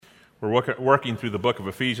We're working through the book of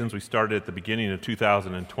Ephesians. We started at the beginning of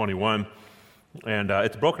 2021, and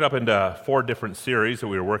it's broken up into 4 different series that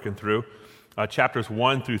we were working through. Chapters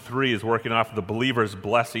 1 through 3 is working off of the believer's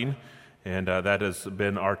blessing, and that has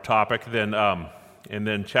been our topic. And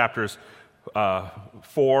then chapters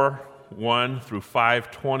 4:1 through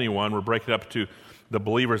 5:21, we're breaking up to the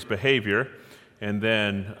believer's behavior. And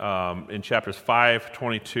then in chapters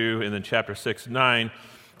 5:22 and then chapter 6:9,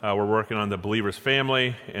 we're working on the believer's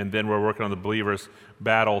family, and then we're working on the believer's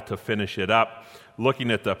battle to finish it up. Looking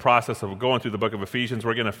at the process of going through the book of Ephesians,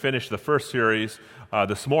 we're going to finish the first series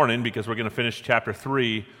this morning because we're going to finish chapter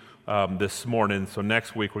 3 this morning. So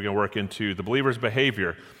next week we're going to work into the believer's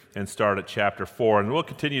behavior and start at chapter 4. And we'll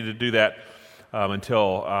continue to do that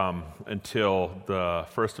until the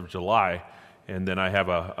 1st of July. And then I have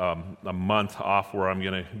a month off where I'm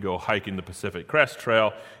going to go hiking the Pacific Crest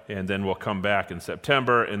Trail, and then we'll come back in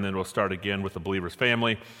September, and then we'll start again with the believer's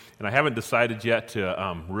family. And I haven't decided yet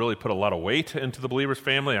to really put a lot of weight into the believer's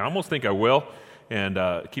family. I almost think I will, and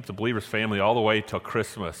keep the believer's family all the way till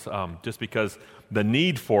Christmas, just because the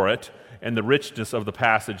need for it and the richness of the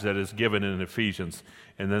passage that is given in Ephesians.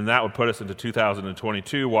 And then that would put us into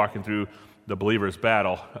 2022, walking through the believer's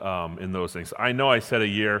battle in those things. I know I said a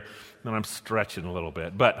year, and I'm stretching a little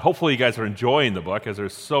bit, but hopefully you guys are enjoying the book, as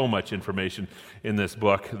there's so much information in this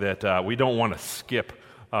book that we don't want to skip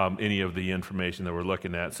any of the information that we're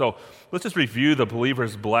looking at. So let's just review the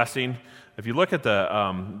believer's blessing. If you look at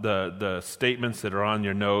the statements that are on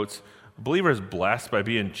your notes, a believer is blessed by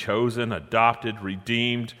being chosen, adopted,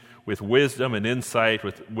 redeemed, with wisdom and insight,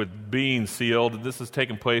 with being sealed. This is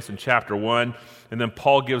taking place in chapter 1. And then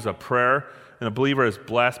Paul gives a prayer, and a believer is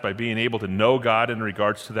blessed by being able to know God in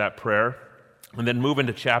regards to that prayer. And then move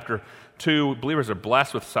into chapter 2. Believers are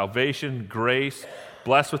blessed with salvation, grace,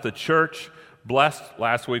 blessed with the church, blessed,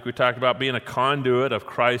 last week we talked about being a conduit of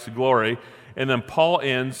Christ's glory. And then Paul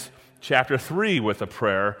ends chapter 3 with a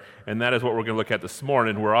prayer, and that is what we're going to look at this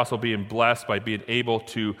morning. We're also being blessed by being able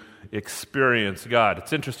to experience God.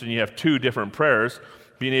 It's interesting, you have 2 different prayers,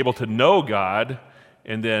 being able to know God,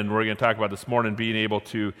 and then we're going to talk about this morning being able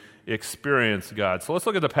to experience God. So let's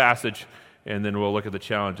look at the passage, and then we'll look at the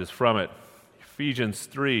challenges from it. Ephesians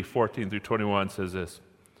 3:14 through 21 says this: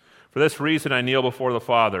 "For this reason I kneel before the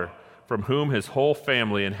Father, from whom his whole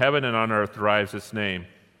family in heaven and on earth derives its name.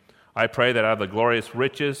 I pray that out of the glorious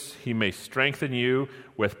riches he may strengthen you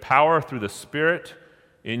with power through the Spirit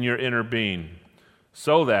in your inner being,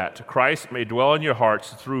 so that Christ may dwell in your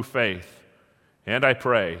hearts through faith. And I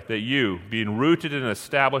pray that you, being rooted and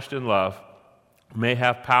established in love, may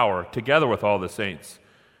have power, together with all the saints,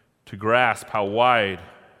 to grasp how wide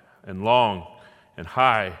and long and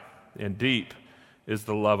high and deep is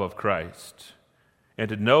the love of Christ, and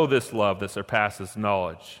to know this love that surpasses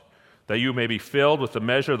knowledge, that you may be filled with the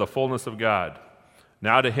measure of the fullness of God.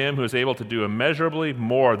 Now to him who is able to do immeasurably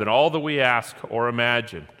more than all that we ask or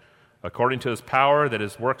imagine, according to his power that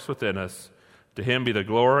is works within us, to him be the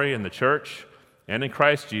glory in the church and in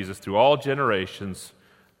Christ Jesus through all generations,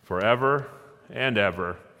 forever and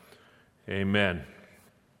ever. Amen."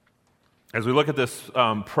 As we look at this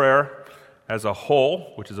prayer as a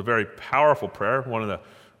whole, which is a very powerful prayer, one of the,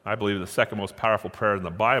 I believe, the second most powerful prayer in the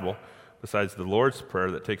Bible, besides the Lord's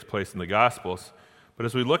Prayer that takes place in the Gospels. But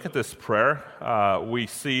as we look at this prayer, we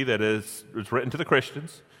see that it's written to the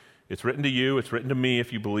Christians. It's written to you. It's written to me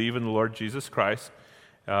if you believe in the Lord Jesus Christ.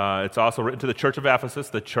 It's also written to the church of Ephesus,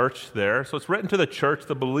 the church there. So it's written to the church,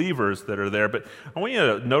 the believers that are there. But I want you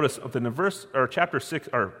to notice that in verse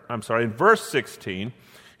 16,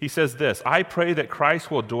 he says this: "I pray that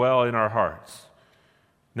Christ will dwell in our hearts."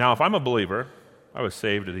 Now, if I'm a believer, I was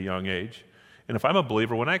saved at a young age, and if I'm a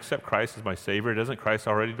believer, when I accept Christ as my Savior, doesn't Christ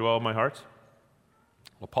already dwell in my hearts?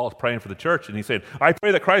 Well, Paul is praying for the church, and he's saying, I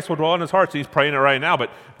pray that Christ will dwell in his hearts. He's praying it right now,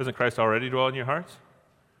 but doesn't Christ already dwell in your hearts?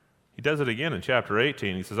 He does it again in chapter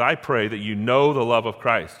 18. He says, I pray that you know the love of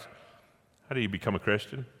Christ. How do you become a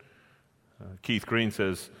Christian? Keith Green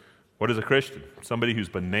says, what is a Christian? Somebody who's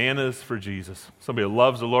bananas for Jesus. Somebody who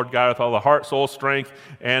loves the Lord God with all the heart, soul, strength,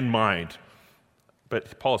 and mind.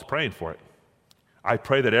 But Paul is praying for it. I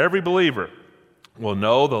pray that every believer will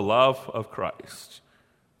know the love of Christ.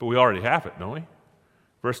 But we already have it, don't we?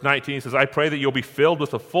 Verse 19 says, I pray that you'll be filled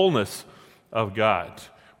with the fullness of God.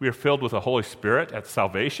 We are filled with the Holy Spirit at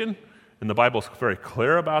salvation, and the Bible is very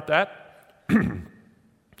clear about that.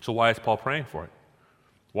 So why is Paul praying for it?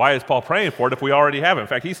 Why is Paul praying for it if we already have it? In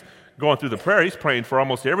fact, he's going through the prayer, he's praying for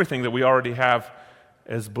almost everything that we already have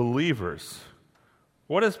as believers.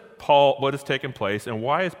 What is taking place, and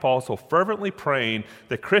why is Paul so fervently praying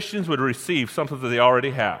that Christians would receive something that they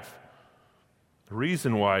already have? The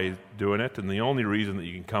reason why he's doing it, and the only reason that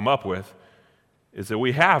you can come up with, is that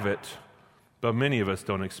we have it, but many of us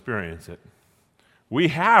don't experience it. We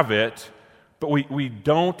have it, but we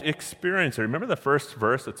don't experience it. Remember the first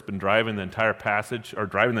verse that's been driving the entire passage, or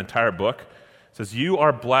driving the entire book? It says, you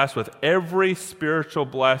are blessed with every spiritual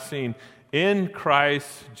blessing in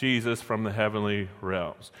Christ Jesus from the heavenly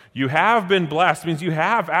realms. You have been blessed. It means you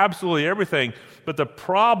have absolutely everything, but the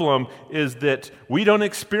problem is that we don't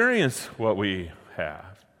experience what we have.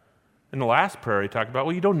 In the last prayer, he talked about,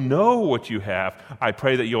 well, you don't know what you have. I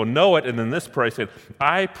pray that you'll know it. And then this prayer, he said,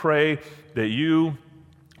 I pray that you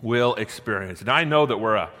will experience. And I know that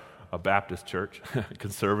we're a Baptist church, a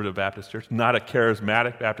conservative Baptist church, not a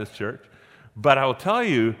charismatic Baptist church. But I will tell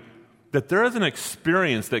you that there is an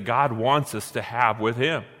experience that God wants us to have with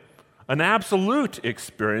him. An absolute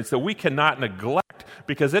experience that we cannot neglect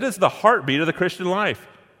because it is the heartbeat of the Christian life.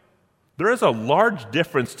 There is a large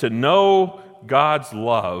difference to know God's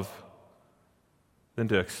love than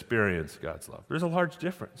to experience God's love. There's a large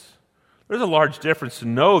difference. There's a large difference to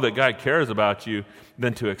know that God cares about you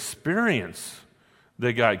than to experience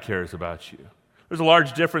that God cares about you. There's a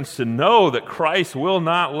large difference to know that Christ will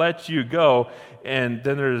not let you go, and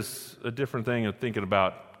then there's a different thing of thinking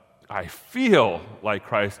about, I feel like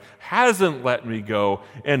Christ hasn't let me go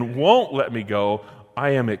and won't let me go.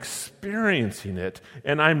 I am experiencing it,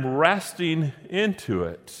 and I'm resting into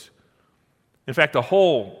it. In fact, the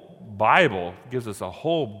whole Bible gives us a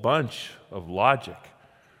whole bunch of logic.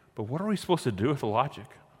 But what are we supposed to do with the logic?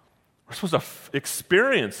 We're supposed to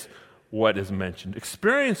experience what is mentioned,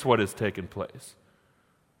 experience what has taken place.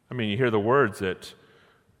 I mean, you hear the words that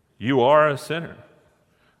you are a sinner.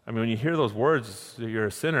 I mean, when you hear those words that you're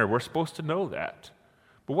a sinner, we're supposed to know that.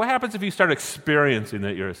 But what happens if you start experiencing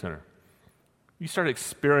that you're a sinner? You start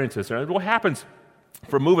experiencing this. What happens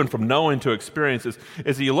for moving from knowing to experiences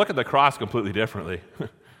is that you look at the cross completely differently.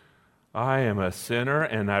 I am a sinner,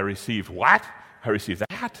 and I receive what? I receive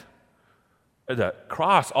that. The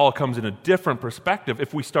cross all comes in a different perspective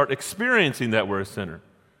if we start experiencing that we're a sinner.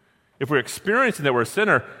 If we're experiencing that we're a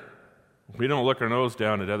sinner, we don't look our nose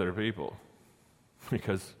down at other people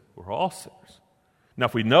because we're all sinners. Now,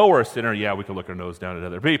 if we know we're a sinner, yeah, we can look our nose down at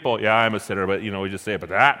other people. Yeah, I'm a sinner, but, we just say, but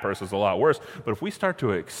that person's a lot worse. But if we start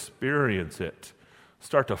to experience it,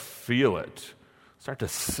 start to feel it, start to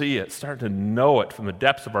see it, start to know it from the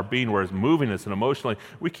depths of our being where it's moving us and emotionally,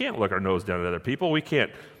 we can't look our nose down at other people. We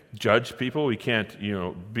can't judge people. We can't,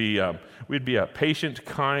 we'd be a patient,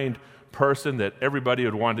 kind person that everybody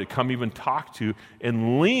would want to come even talk to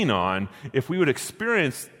and lean on if we would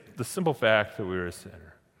experience the simple fact that we were a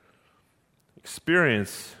sinner.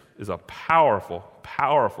 Experience is a powerful,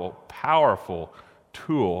 powerful, powerful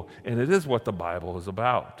tool, and it is what the Bible is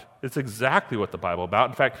about. It's exactly what the Bible is about.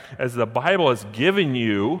 In fact, as the Bible is giving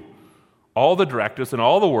you all the directives and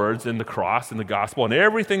all the words in the cross and the gospel and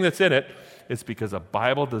everything that's in it, it's because the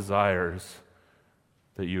Bible desires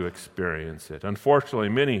that you experience it. Unfortunately,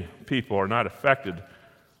 many people are not affected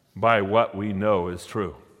by what we know is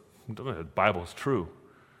true. The Bible is true,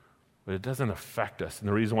 but it doesn't affect us. And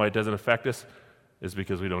the reason why it doesn't affect us is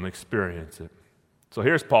because we don't experience it. So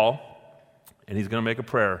here's Paul, and he's going to make a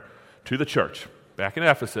prayer to the church. Back in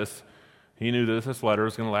Ephesus, he knew that this letter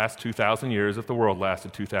was going to last 2,000 years if the world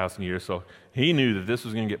lasted 2,000 years. So he knew that this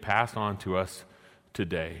was going to get passed on to us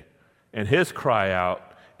today. And his cry out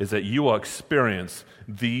is that you will experience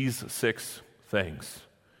these 6 things.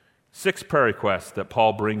 6 prayer requests that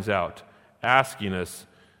Paul brings out, asking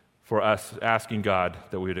God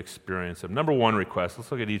that we would experience them. Number 1 request,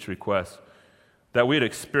 let's look at each request, that we would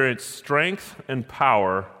experience strength and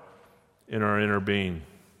power in our inner being.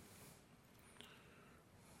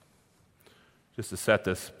 Just to set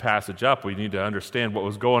this passage up, we need to understand what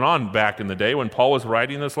was going on back in the day when Paul was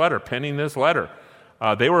writing this letter, penning this letter.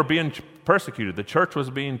 They were being persecuted. The church was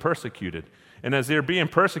being persecuted. And as they're being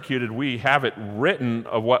persecuted, we have it written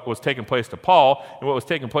of what was taking place to Paul. And what was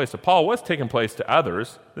taking place to Paul was taking place to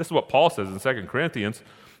others. This is what Paul says in 2 Corinthians.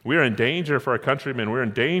 We are in danger for our countrymen. We're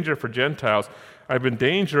in danger for Gentiles. I've been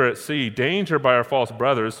danger at sea, danger by our false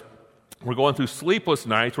brothers. We're going through sleepless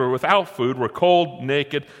nights. We're without food. We're cold,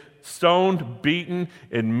 naked, stoned, beaten,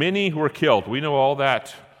 and many were killed. We know all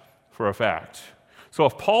that for a fact. So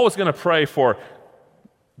if Paul was going to pray for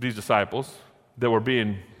these disciples that were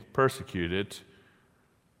being persecuted,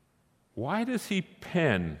 why does he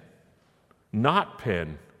not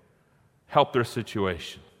pen, help their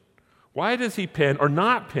situation? Why does he pen or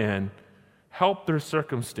not pen, help their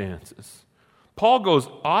circumstances? Paul goes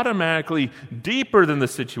automatically deeper than the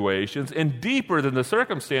situations and deeper than the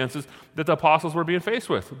circumstances that the apostles were being faced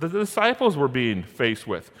with, that the disciples were being faced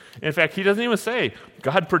with. In fact, he doesn't even say,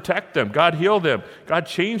 God protect them, God heal them, God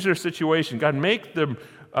change their situation, God make them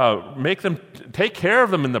take care of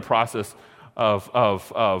them in the process of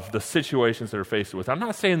the situations they're faced with. I'm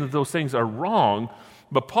not saying that those things are wrong,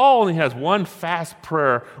 but Paul only has one fast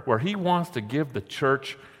prayer where he wants to give the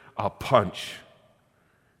church a punch.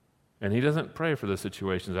 And he doesn't pray for the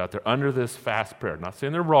situations out there under this fast prayer. Not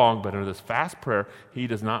saying they're wrong, but under this fast prayer, he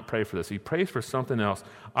does not pray for this. He prays for something else.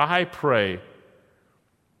 I pray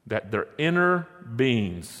that their inner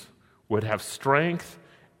beings would have strength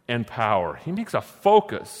and power. He makes a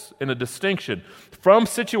focus and a distinction from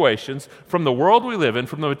situations, from the world we live in,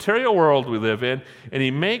 from the material world we live in, and he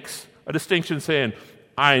makes a distinction saying,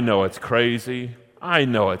 I know it's crazy. I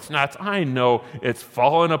know it's nuts. I know it's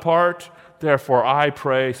falling apart. Therefore, I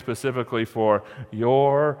pray specifically for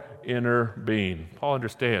your inner being. Paul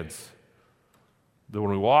understands that when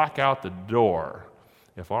we walk out the door,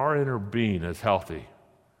 if our inner being is healthy,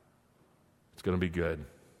 it's going to be good.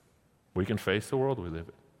 We can face the world we live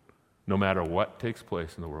in, no matter what takes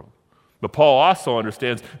place in the world. But Paul also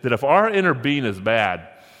understands that if our inner being is bad,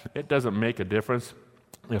 it doesn't make a difference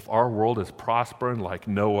if our world is prospering like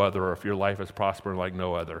no other, or if your life is prospering like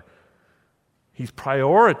no other. He's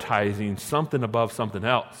prioritizing something above something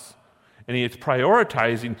else. And he is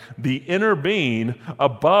prioritizing the inner being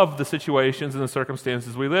above the situations and the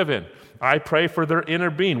circumstances we live in. I pray for their inner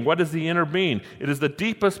being. What is the inner being? It is the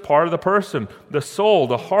deepest part of the person, the soul,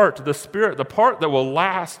 the heart, the spirit, the part that will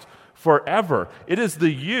last forever. It is the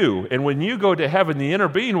you. And when you go to heaven, the inner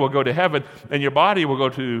being will go to heaven, and your body will go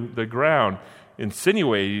to the ground,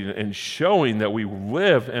 insinuating and showing that we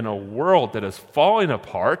live in a world that is falling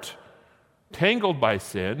apart, tangled by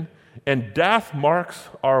sin, and death marks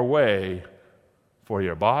our way for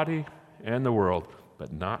your body and the world,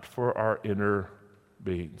 but not for our inner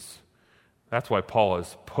beings. That's why Paul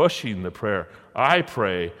is pushing the prayer. I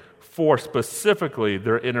pray for specifically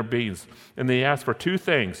their inner beings. And he asks for two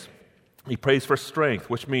things. He prays for strength,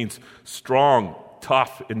 which means strong,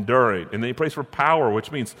 tough, enduring. And then he prays for power,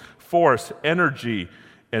 which means force, energy,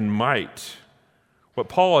 and might. What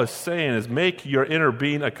Paul is saying is make your inner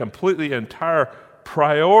being a completely entire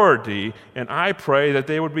priority, and I pray that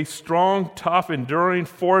they would be strong, tough, enduring,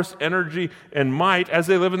 force, energy, and might as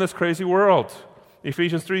they live in this crazy world.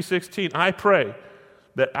 Ephesians 3:16, I pray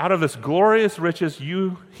that out of this glorious riches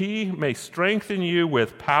he may strengthen you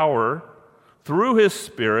with power through his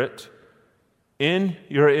Spirit in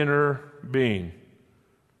your inner being.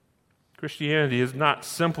 Christianity is not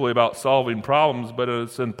simply about solving problems, but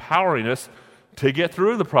it's empowering us to get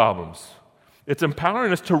through the problems. It's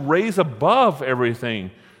empowering us to raise above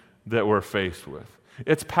everything that we're faced with.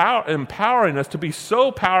 It's empowering us to be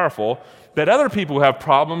so powerful that other people who have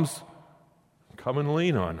problems come and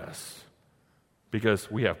lean on us because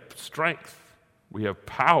we have strength, we have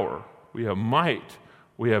power, we have might,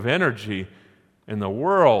 we have energy, and the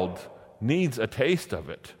world needs a taste of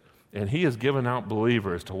it. And he has given out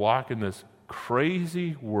believers to walk in this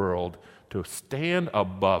crazy world, to stand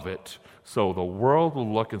above it, so the world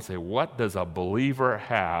will look and say, what does a believer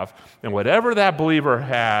have? And whatever that believer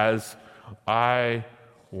has, I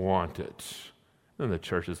want it. And the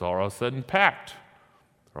church is all of a sudden packed.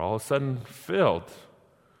 They're all of a sudden filled.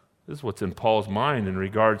 This is what's in Paul's mind in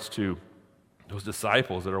regards to those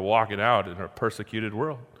disciples that are walking out in a persecuted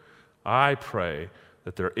world. I pray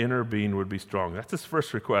that their inner being would be strong. That's his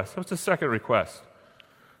first request. What's his second request?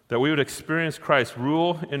 That we would experience Christ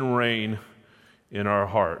rule and reign in our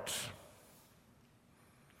hearts.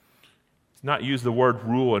 He's not used the word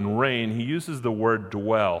rule and reign. He uses the word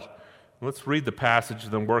dwell. Let's read the passage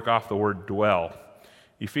and then work off the word dwell.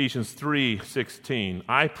 Ephesians 3:16,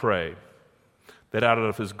 I pray that out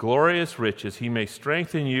of his glorious riches he may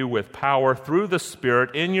strengthen you with power through the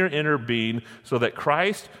Spirit in your inner being, so that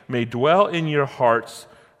Christ may dwell in your hearts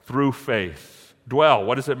through faith. Dwell,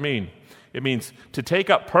 what does it mean? It means to take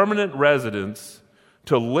up permanent residence,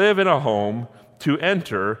 to live in a home, to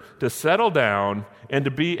enter, to settle down, and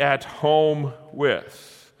to be at home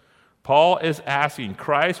with. Paul is asking,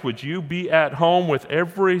 Christ, would you be at home with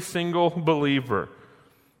every single believer?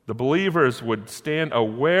 The believers would stand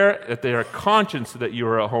aware that they are conscious that you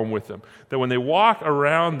are at home with them. That when they walk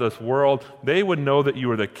around this world, they would know that you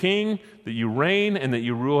are the king, that you reign, and that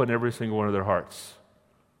you rule in every single one of their hearts.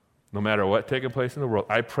 No matter what taking place in the world,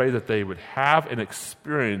 I pray that they would have and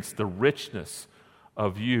experience the richness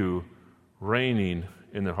of you reigning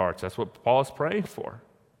in their hearts. That's what Paul is praying for.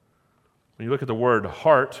 When you look at the word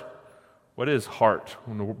heart, what is heart?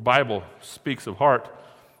 When the Bible speaks of heart,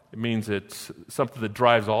 It means it's something that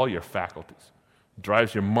drives all your faculties. It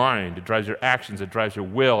drives your mind, it drives your actions, it drives your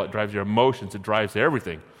will, it drives your emotions, it drives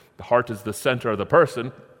everything. The heart is the center of the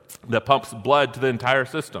person that pumps blood to the entire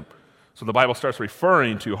system. So the Bible starts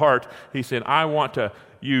referring to heart. He's saying, I want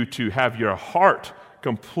you to have your heart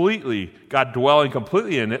completely, God dwelling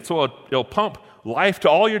completely in it, so it'll pump life to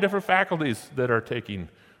all your different faculties that are taking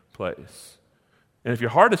place. And if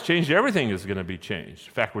your heart is changed, everything is going to be changed.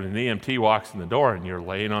 In fact, when an EMT walks in the door and you're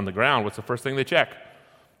laying on the ground, what's the first thing they check?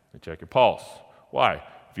 They check your pulse. Why?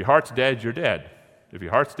 If your heart's dead, you're dead. If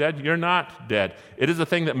your heart's dead, you're not dead. It is a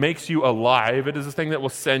thing that makes you alive. It is a thing that will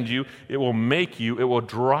send you. It will make you. It will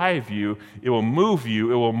drive you. It will move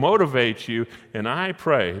you. It will motivate you. And I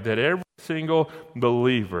pray that every single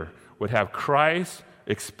believer would have Christ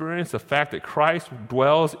experience the fact that Christ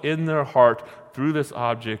dwells in their heart through this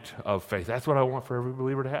object of faith. That's what I want for every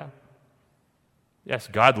believer to have. Yes,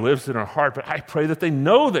 God lives in our heart, but I pray that they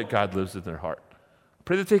know that God lives in their heart. I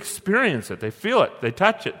pray that they experience it, they feel it, they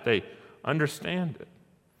touch it, they understand it.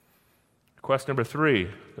 Request number 3,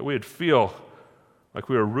 that we would feel like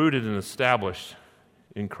we are rooted and established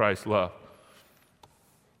in Christ's love.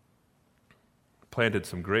 Planted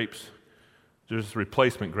some grapes. There's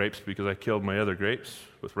replacement grapes because I killed my other grapes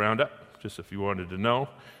with Roundup, just if you wanted to know.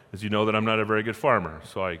 As you know that I'm not a very good farmer.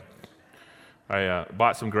 So I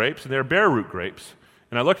bought some grapes, and they're bare root grapes.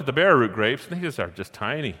 And I looked at the bare root grapes, and they just are just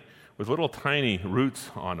tiny, with little tiny roots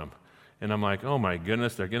on them. And I'm like, oh my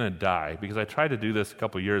goodness, they're going to die. Because I tried to do this a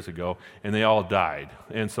couple years ago, and they all died.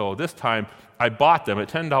 And so this time, I bought them at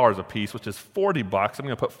 $10 a piece, which is $40. I'm going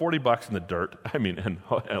to put $40 in the dirt.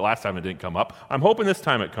 And last time it didn't come up. I'm hoping this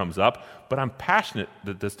time it comes up, but I'm passionate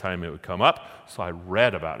that this time it would come up, so I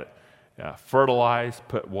read about it. Fertilize,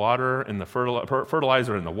 put water in the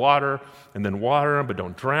fertilizer in the water, and then water them, but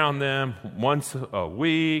don't drown them once a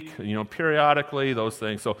week, periodically, those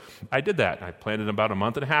things. So I did that. I planted them about a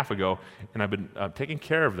month and a half ago, and I've been taking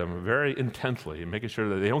care of them very intensely and making sure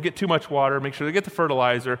that they don't get too much water, make sure they get the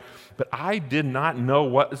fertilizer. But I did not know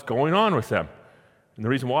what is going on with them. And the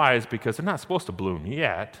reason why is because they're not supposed to bloom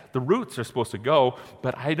yet. The roots are supposed to go,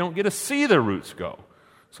 but I don't get to see the roots go.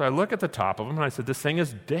 So I look at the top of them, and I said, this thing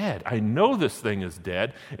is dead. I know this thing is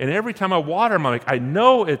dead. And every time I water them, I'm like, I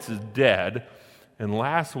know it's dead. And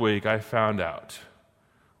last week, I found out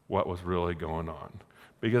what was really going on.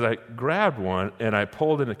 Because I grabbed one, and I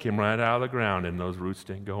pulled it, and it came right out of the ground, and those roots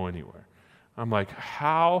didn't go anywhere. I'm like,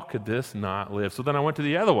 how could this not live? So then I went to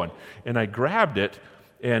the other one, and I grabbed it,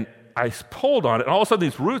 and I pulled on it, and all of a sudden,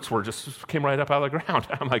 these roots just came right up out of the ground.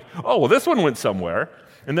 I'm like, oh, well, this one went somewhere.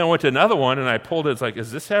 And then I went to another one, and I pulled it. It's like,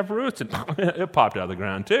 does this have roots? And it popped out of the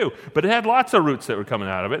ground, too. But it had lots of roots that were coming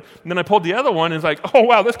out of it. And then I pulled the other one, and it's like, oh,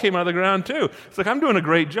 wow, this came out of the ground, too. It's like, I'm doing a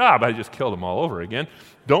great job. I just killed them all over again.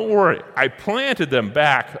 Don't worry. I planted them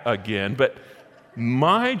back again. But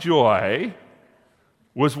my joy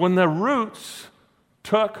was when the roots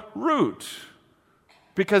took root.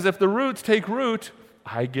 Because if the roots take root,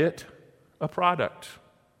 I get a product.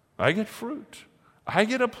 I get fruit. I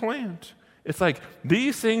get a plant. It's like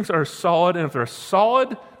these things are solid, and if they're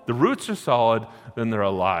solid, the roots are solid, then they're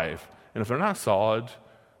alive. And if they're not solid,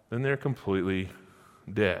 then they're completely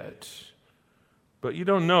dead. But you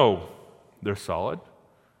don't know they're solid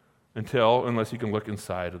unless you can look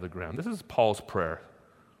inside of the ground. This is Paul's prayer.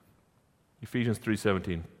 Ephesians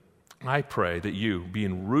 3:17. I pray that you,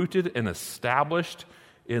 being rooted and established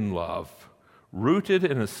in love, rooted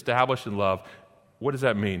and established in love. What does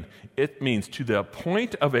that mean? It means to the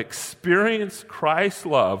point of experience Christ's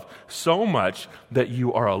love so much that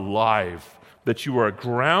you are alive, that you are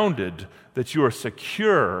grounded, that you are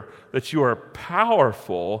secure, that you are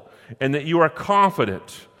powerful, and that you are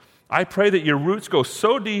confident. I pray that your roots go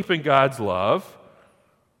so deep in God's love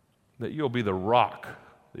that you'll be the rock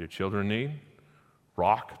that your children need,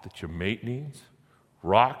 rock that your mate needs,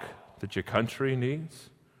 rock that your country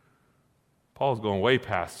needs. Paul's going way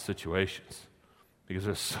past situations, because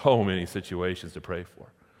there's so many situations to pray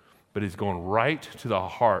for. But he's going right to the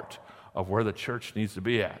heart of where the church needs to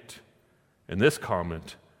be at. And this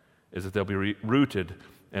comment is that they'll be rooted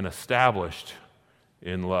and established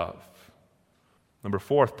in love. Number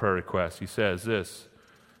 4th prayer request, he says this,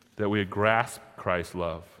 that we grasp Christ's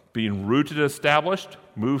love. Being rooted and established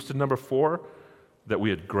moves to number 4, that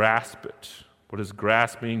we would grasp it. What does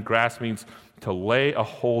grasp mean? Grasp means to lay a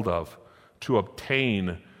hold of, to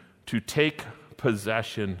obtain, to take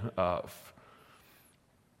possession of.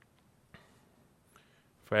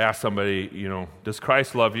 If I ask somebody, does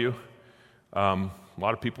Christ love you? A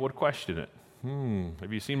lot of people would question it.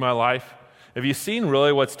 Have you seen my life? Have you seen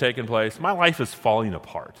really what's taken place? My life is falling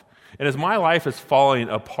apart. And as my life is falling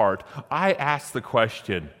apart, I ask the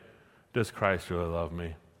question, does Christ really love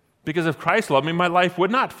me? Because if Christ loved me, my life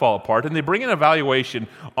would not fall apart. And they bring an evaluation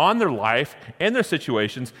on their life and their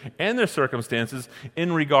situations and their circumstances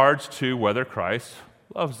in regards to whether Christ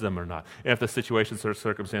loves them or not. And if the situations or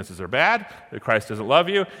circumstances are bad, then Christ doesn't love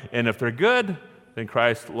you. And if they're good, then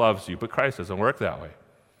Christ loves you. But Christ doesn't work that way.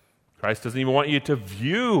 Christ doesn't even want you to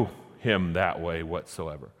view him that way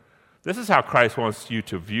whatsoever. This is how Christ wants you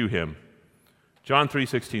to view him. John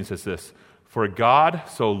 3:16 says this, "For God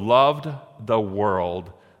so loved the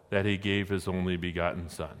world that he gave his only begotten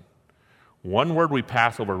Son." One word we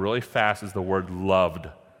pass over really fast is the word loved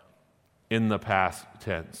in the past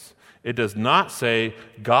tense. It does not say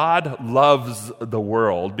God loves the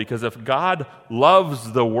world, because if God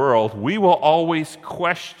loves the world, we will always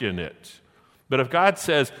question it. But if God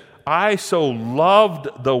says, I so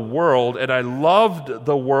loved the world, and I loved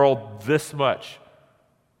the world this much,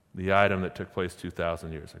 the item that took place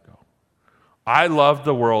 2,000 years ago. I loved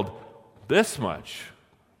the world this much,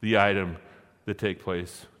 the item that took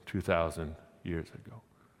place 2,000 years ago.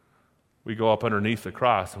 We go up underneath the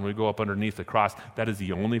cross, and we go up underneath the cross. That is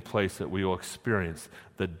the only place that we will experience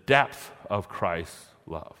the depth of Christ's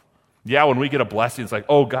love. Yeah, when we get a blessing, it's like,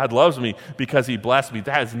 oh, God loves me because he blessed me.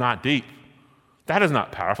 That is not deep. That is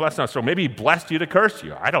not powerful. That's not strong. Maybe he blessed you to curse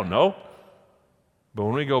you. I don't know. But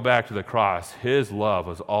when we go back to the cross, his love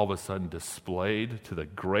was all of a sudden displayed to the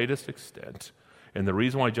greatest extent. And the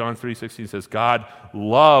reason why John 3:16 says God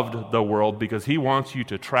loved the world, because he wants you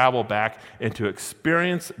to travel back and to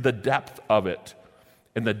experience the depth of it.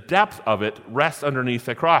 And the depth of it rests underneath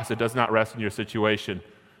the cross. It does not rest in your situation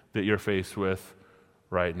that you're faced with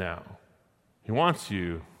right now. He wants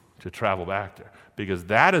you to travel back there, because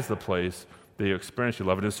that is the place that you experience your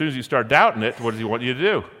love. And as soon as you start doubting it, what does he want you to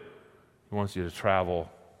do? He wants you to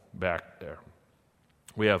travel back there.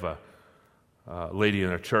 We have a lady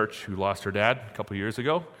in our church who lost her dad a couple years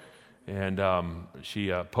ago, and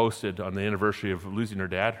she posted on the anniversary of losing her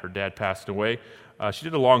dad. Her dad passed away. She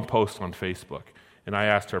did a long post on Facebook, and I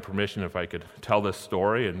asked her permission if I could tell this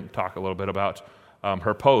story and talk a little bit about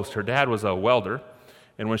her post. Her dad was a welder,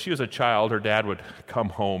 and when she was a child, her dad would come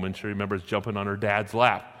home, and she remembers jumping on her dad's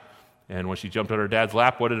lap. And when she jumped on her dad's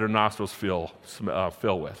lap, what did her nostrils fill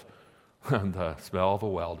with? The smell of a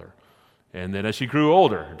welder. And then as she grew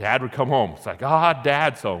older, Dad would come home. It's like,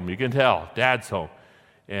 Dad's home. You can tell, Dad's home.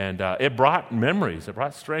 And it brought memories. It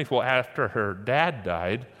brought strength. Well, after her dad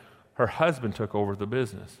died, her husband took over the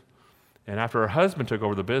business. And after her husband took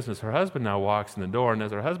over the business, her husband now walks in the door. And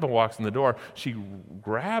as her husband walks in the door, she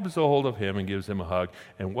grabs a hold of him and gives him a hug.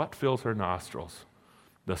 And what fills her nostrils?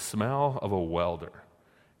 The smell of a welder.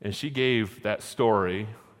 And she gave that story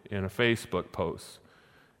in a Facebook post.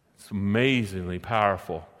 It's amazingly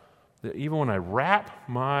powerful. That even when I wrap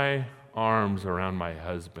my arms around my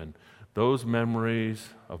husband, those memories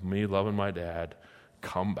of me loving my dad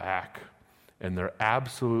come back, and they're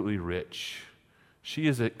absolutely rich. She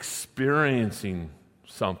is experiencing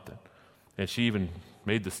something. And she even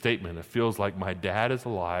made the statement, it feels like my dad is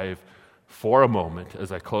alive for a moment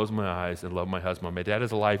as I close my eyes and love my husband. My dad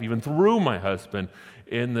is alive even through my husband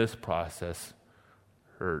in this process.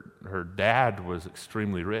 Her dad was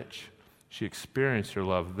extremely rich. She experienced her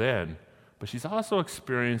love then, but she's also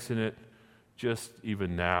experiencing it just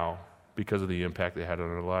even now because of the impact they had on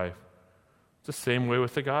her life. It's the same way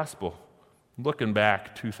with the gospel. Looking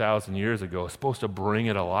back 2,000 years ago, it's supposed to bring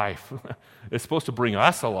it alive. It's supposed to bring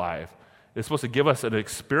us alive. It's supposed to give us an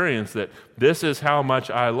experience that this is how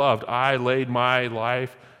much I loved. I laid my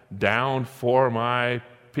life down for my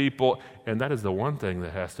people. And that is the one thing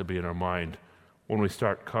that has to be in our mind when we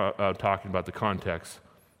start talking about the context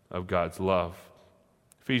of God's love.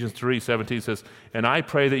 Ephesians 3:17 says, "And I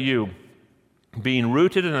pray that you, being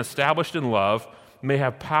rooted and established in love, may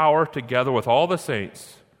have power together with all the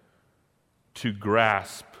saints to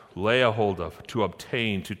grasp, lay a hold of, to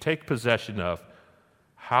obtain, to take possession of,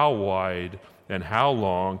 how wide and how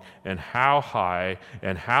long and how high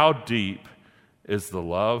and how deep is the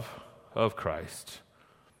love of Christ."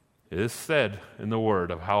 It is said in the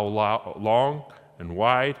Word of how long and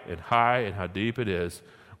wide and high and how deep it is,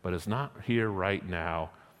 but it's not here right now.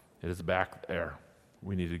 It is back there.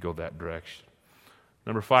 We need to go that direction.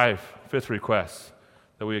 Number 5, fifth request,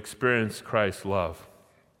 that we experience Christ's love.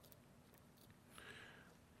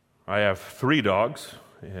 I have 3 dogs,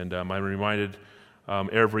 and I'm reminded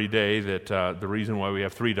every day that the reason why we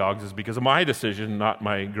have 3 dogs is because of my decision, not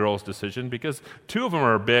my girls' decision, because 2 of them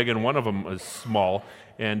are big and 1 of them is small,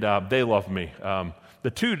 and they love me. The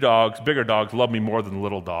 2 dogs, bigger dogs, love me more than the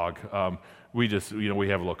little dog. We just, we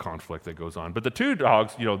have a little conflict that goes on. But the 2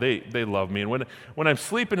 dogs, they love me. And when I'm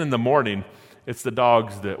sleeping in the morning It's the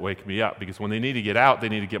dogs that wake me up, because when they need to get out, they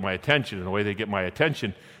need to get my attention. And the way they get my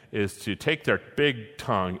attention is to take their big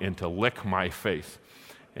tongue and to lick my face.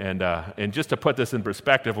 And just to put this in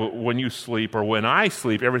perspective, when you sleep or when I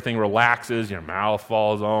sleep, everything relaxes, your mouth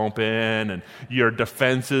falls open, and your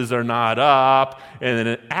defenses are not up. And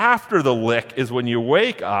then after the lick is when you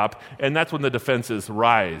wake up, and that's when the defenses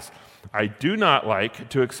rise. I do not like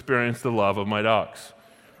to experience the love of my dogs,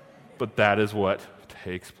 but that is what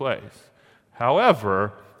takes place.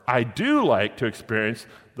 However, I do like to experience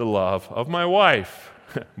the love of my wife.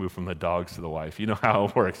 Move from the dogs to the wife. You know how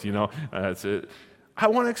it works, That's it. I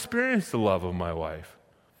want to experience the love of my wife.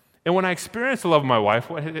 And when I experience the love of my wife,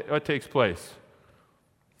 what takes place?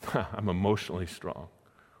 I'm emotionally strong.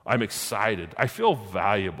 I'm excited. I feel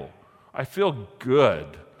valuable. I feel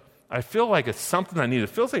good. I feel like it's something I need. It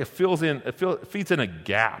feels like it feeds in a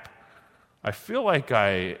gap. I feel like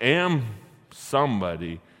I am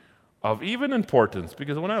somebody of even importance,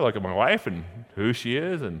 because when I look at my wife and who she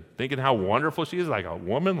is and thinking how wonderful she is, like a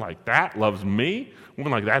woman like that loves me, a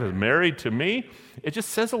woman like that is married to me, it just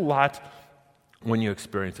says a lot when you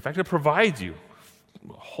experience it. In fact, it provides you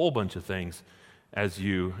a whole bunch of things as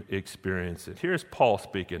you experience it. Here's Paul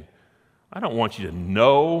speaking. I don't want you to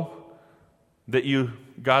know that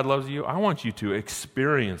God loves you. I want you to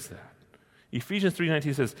experience that. Ephesians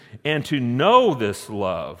 3:19 says, and to know this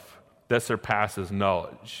love that surpasses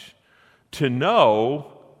knowledge. To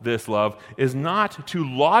know this love is not to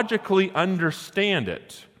logically understand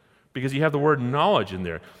it, because you have the word knowledge in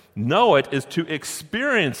there. Know it is to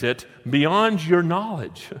experience it beyond your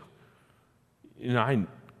knowledge. I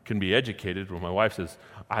can be educated when my wife says,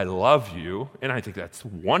 I love you, and I think that's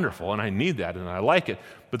wonderful, and I need that, and I like it.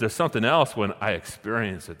 But there's something else when I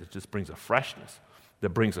experience it that just brings a freshness,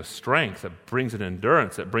 that brings a strength, that brings an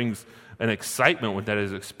endurance, that brings an excitement when that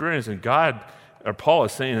is experienced. And Paul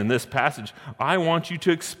is saying in this passage, I want you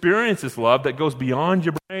to experience this love that goes beyond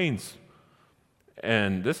your brains.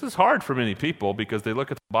 And this is hard for many people, because they look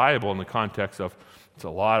at the Bible in the context of it's a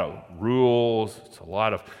lot of rules, it's a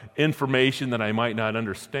lot of information that I might not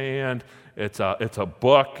understand, it's a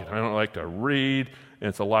book, and I don't like to read, and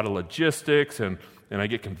it's a lot of logistics, and I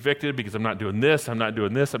get convicted because I'm not doing this, I'm not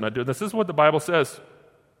doing this, I'm not doing this. This is what the Bible says.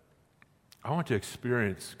 I want to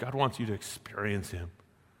experience, God wants you to experience Him.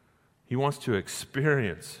 He wants to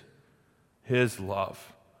experience His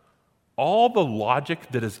love. All the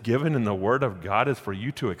logic that is given in the Word of God is for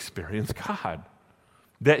you to experience God.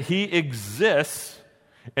 That He exists,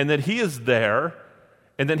 and that He is there,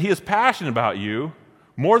 and that He is passionate about you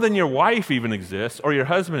more than your wife even exists, or your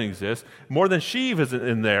husband exists, more than she is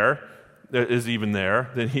even there,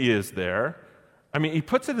 than He is there. I mean, He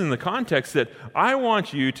puts it in the context that I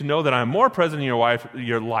want you to know that I'm more present in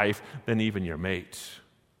your life than even your mate.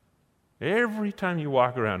 Every time you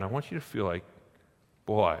walk around, I want you to feel like,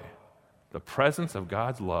 boy, the presence of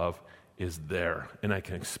God's love is there, and I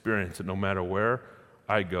can experience it no matter where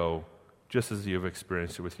I go, just as you've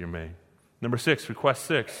experienced it with your mate. Number 6, request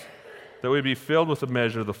 6, that we be filled with the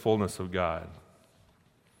measure of the fullness of God.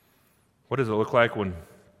 What does it look like when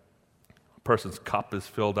a person's cup is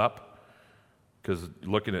filled up? Because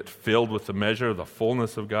looking at filled with the measure of the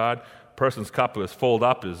fullness of God, a person's cup is filled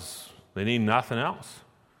up is they need nothing else.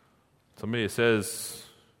 Somebody says,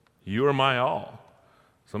 you are my all.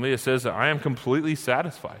 Somebody says that I am completely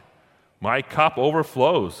satisfied. My cup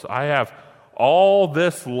overflows. I have all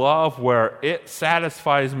this love where it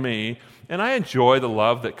satisfies me, and I enjoy the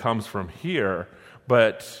love that comes from here.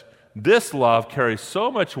 But this love carries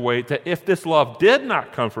so much weight that if this love did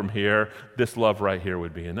not come from here, this love right here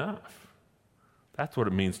would be enough. That's what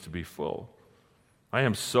it means to be full. I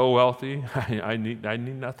am so wealthy, I need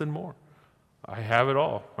nothing more. I have it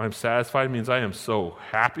all. I'm satisfied means I am so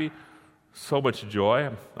happy, so much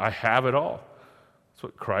joy. I have it all. That's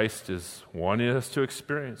what Christ is wanting us to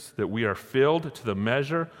experience, that we are filled to the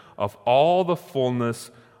measure of all the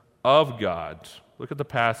fullness of God. Look at the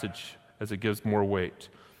passage as it gives more weight.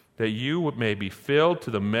 That you may be filled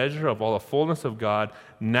to the measure of all the fullness of God,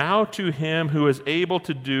 now to Him who is able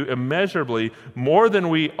to do immeasurably more than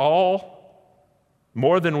we all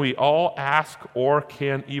ask or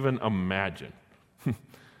can even imagine.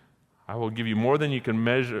 I will give you more than you can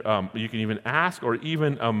measure, you can even ask or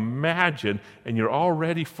even imagine, and you're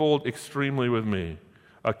already full extremely with me,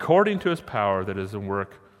 according to His power that is in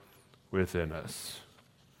work within us.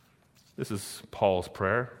 This is Paul's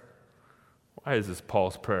prayer. Why is this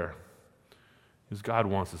Paul's prayer? Because God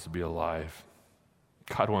wants us to be alive.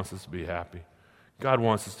 God wants us to be happy. God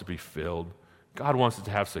wants us to be filled. God wants us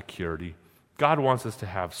to have security. God wants us to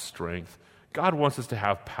have strength. God wants us to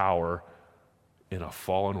have power in a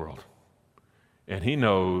fallen world. And He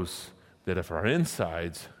knows that if our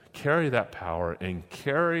insides carry that power and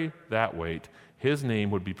carry that weight, his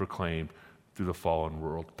name would be proclaimed through the fallen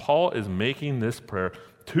world. Paul is making this prayer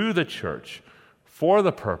to the church for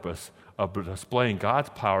the purpose of displaying God's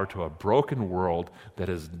power to a broken world that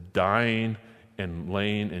is dying and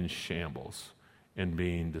laying in shambles and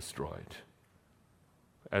being destroyed.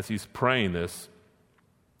 As he's praying this,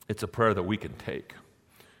 it's a prayer that we can take.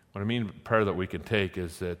 What I mean by prayer that we can take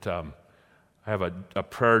is that I have a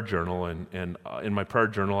prayer journal, and in my prayer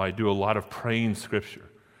journal I do a lot of praying scripture.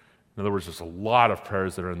 In other words, there's a lot of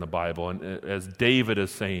prayers that are in the Bible, and as David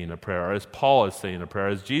is saying a prayer, as Paul is saying a prayer,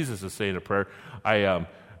 as Jesus is saying a prayer,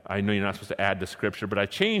 I know you're not supposed to add to scripture, but I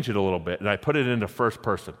change it a little bit, and I put it into first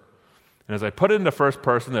person. And as I put it into first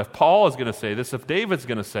person, if Paul is going to say this, if David's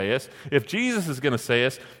going to say this, if Jesus is going to say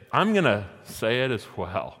this, I'm going to say it as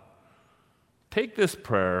well. Take this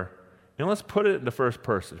prayer and let's put it into first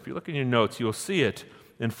person. If you look in your notes, you'll see it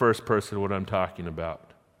in first person what I'm talking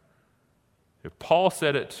about. If Paul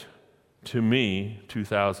said it to me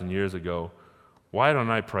 2,000 years ago, why don't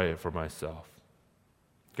I pray it for myself?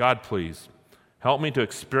 God, please, help me to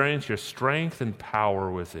experience your strength and power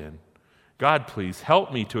within. God, please,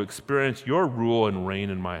 help me to experience your rule and reign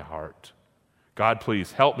in my heart. God,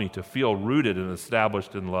 please, help me to feel rooted and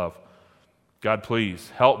established in love. God,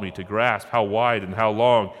 please, help me to grasp how wide and how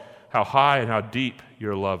long, how high and how deep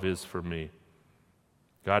your love is for me.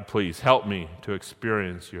 God, please, help me to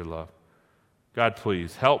experience your love. God,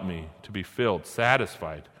 please, help me to be filled,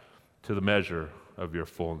 satisfied to the measure of your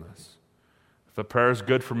fullness. If a prayer is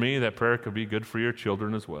good for me, that prayer could be good for your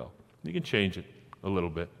children as well. You can change it a little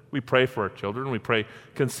bit. We pray for our children. We pray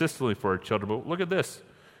consistently for our children. But look at this.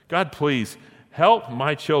 God, please, help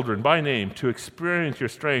my children by name to experience your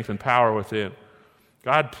strength and power within.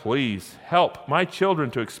 God, please, help my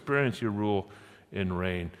children to experience your rule and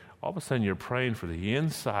reign. All of a sudden, you're praying for the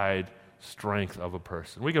inside strength of a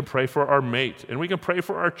person. We can pray for our mate, and we can pray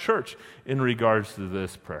for our church in regards to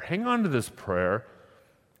this prayer. Hang on to this prayer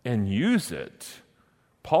and use it.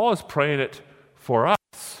 Paul is praying it for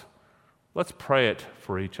us. Let's pray it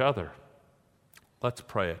for each other. Let's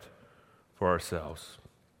pray it for ourselves.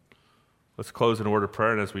 Let's close in a word of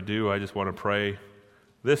prayer, and as we do, I just want to pray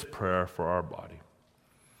this prayer for our body.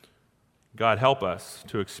 God, help us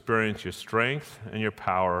to experience your strength and your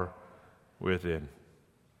power within.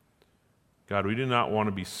 God, we do not want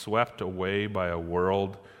to be swept away by a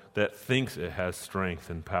world that thinks it has strength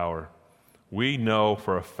and power. We know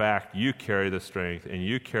for a fact you carry the strength and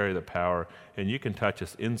you carry the power, and you can touch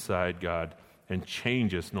us inside, God, and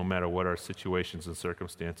change us no matter what our situations and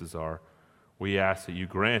circumstances are. We ask that you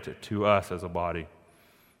grant it to us as a body.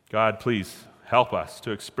 God, please help us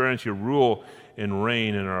to experience your rule and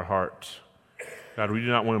reign in our hearts. God, we do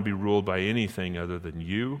not want to be ruled by anything other than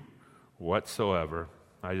you whatsoever.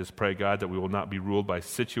 I just pray, God, that we will not be ruled by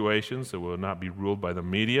situations, that we will not be ruled by the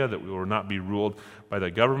media, that we will not be ruled by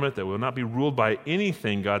the government, that we will not be ruled by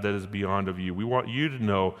anything, God, that is beyond of you. We want you to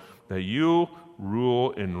know that you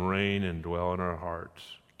rule and reign and dwell in our hearts.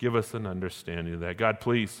 Give us an understanding of that. God,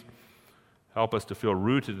 please help us to feel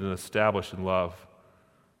rooted and established in love.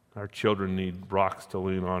 Our children need rocks to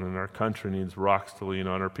lean on, and our country needs rocks to lean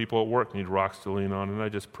on. Our people at work need rocks to lean on. And I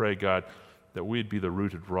just pray, God, that we'd be the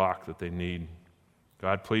rooted rock that they need.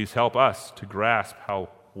 God, please help us to grasp how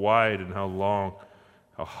wide and how long,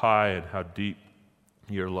 how high and how deep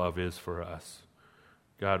your love is for us.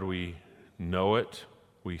 God, we know it.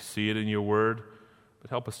 We see it in your word, but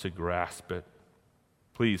help us to grasp it.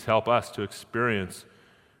 Please help us to experience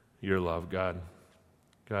your love, God.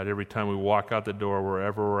 God, every time we walk out the door,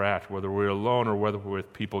 wherever we're at, whether we're alone or whether we're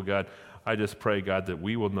with people, God, I just pray, God, that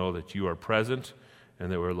we will know that you are present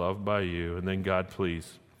and that we're loved by you. And then, God,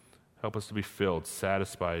 please help us to be filled,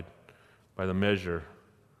 satisfied by the measure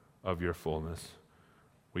of your fullness.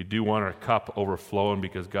 We do want our cup overflowing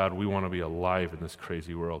because, God, we want to be alive in this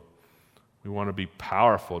crazy world. We want to be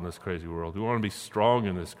powerful in this crazy world. We want to be strong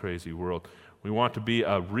in this crazy world. We want to be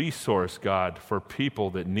a resource, God, for people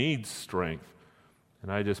that need strength.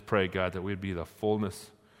 And I just pray, God, that we'd be the fullness,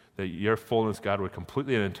 that your fullness, God, would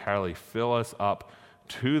completely and entirely fill us up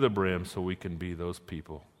to the brim so we can be those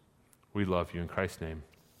people. We love you in Christ's name.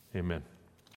 Amen.